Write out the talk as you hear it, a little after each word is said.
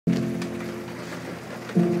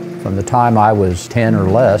From the time I was 10 or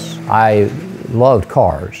less, I loved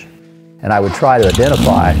cars, and I would try to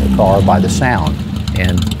identify a car by the sound,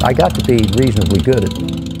 and I got to be reasonably good at it.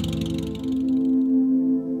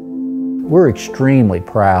 We're extremely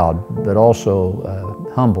proud, but also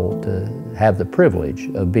humbled to have the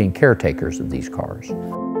privilege of being caretakers of these cars.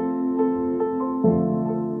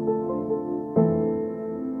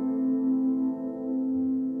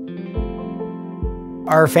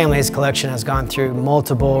 Our family's collection has gone through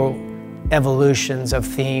multiple evolutions of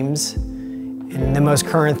themes, and the most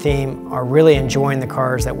current theme are really enjoying the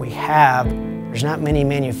cars that we have. There's not many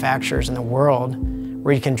manufacturers in the world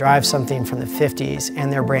where you can drive something from the 50s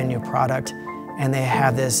and their brand new product, and they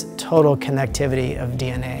have this total connectivity of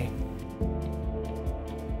DNA.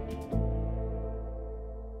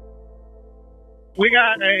 We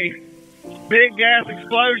got a big gas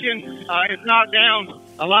explosion. It's knocked down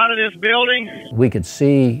a lot of this building. We could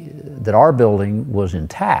see that our building was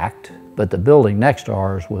intact, but the building next to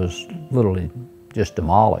ours was literally just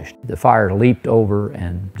demolished. The fire leaped over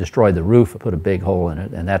and destroyed the roof, put a big hole in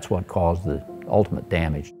it, and that's what caused the ultimate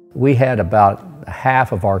damage. We had about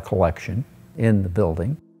half of our collection in the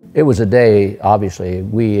building. It was a day, obviously,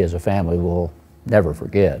 we as a family will never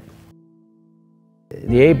forget.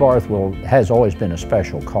 The Abarth has always been a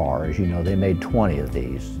special car. As you know, they made 20 of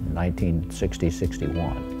these in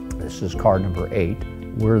 1960-61. This is car number 8.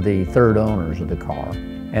 We're the third owners of the car,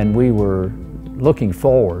 and we were looking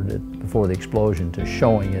forward, before the explosion, to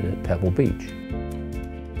showing it at Pebble Beach.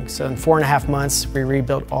 So in 4.5 months, we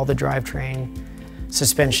rebuilt all the drivetrain,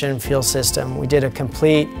 suspension, fuel system. We did a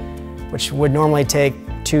complete, which would normally take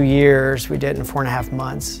 2 years, we did it in 4.5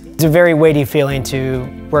 months. It's a very weighty feeling to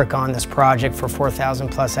work on this project for 4,000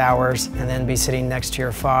 plus hours and then be sitting next to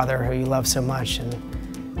your father, who you love so much. And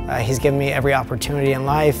he's given me every opportunity in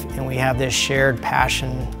life, and we have this shared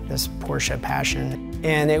passion, this Porsche passion.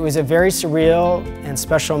 And it was a very surreal and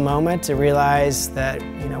special moment to realize that,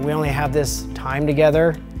 you know, we only have this time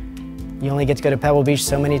together. You only get to go to Pebble Beach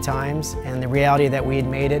so many times, and the reality that we had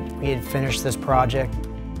made it, we had finished this project.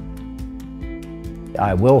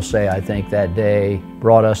 I will say I think that day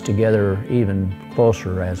brought us together even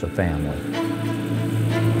closer as a family.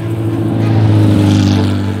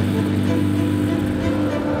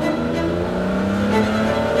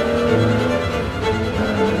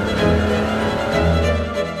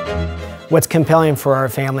 What's compelling for our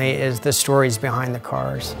family is the stories behind the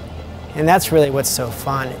cars. And that's really what's so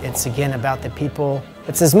fun. It's again about the people.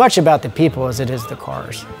 It's as much about the people as it is the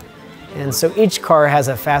cars. And so each car has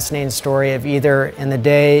a fascinating story of either in the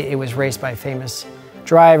day it was raced by famous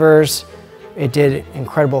drivers, it did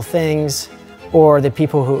incredible things, or the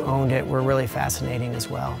people who owned it were really fascinating as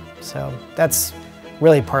well. So that's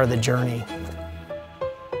really part of the journey.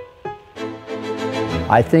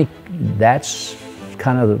 I think that's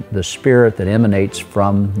kind of the spirit that emanates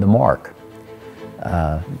from the mark.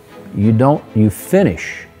 You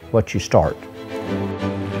finish what you start.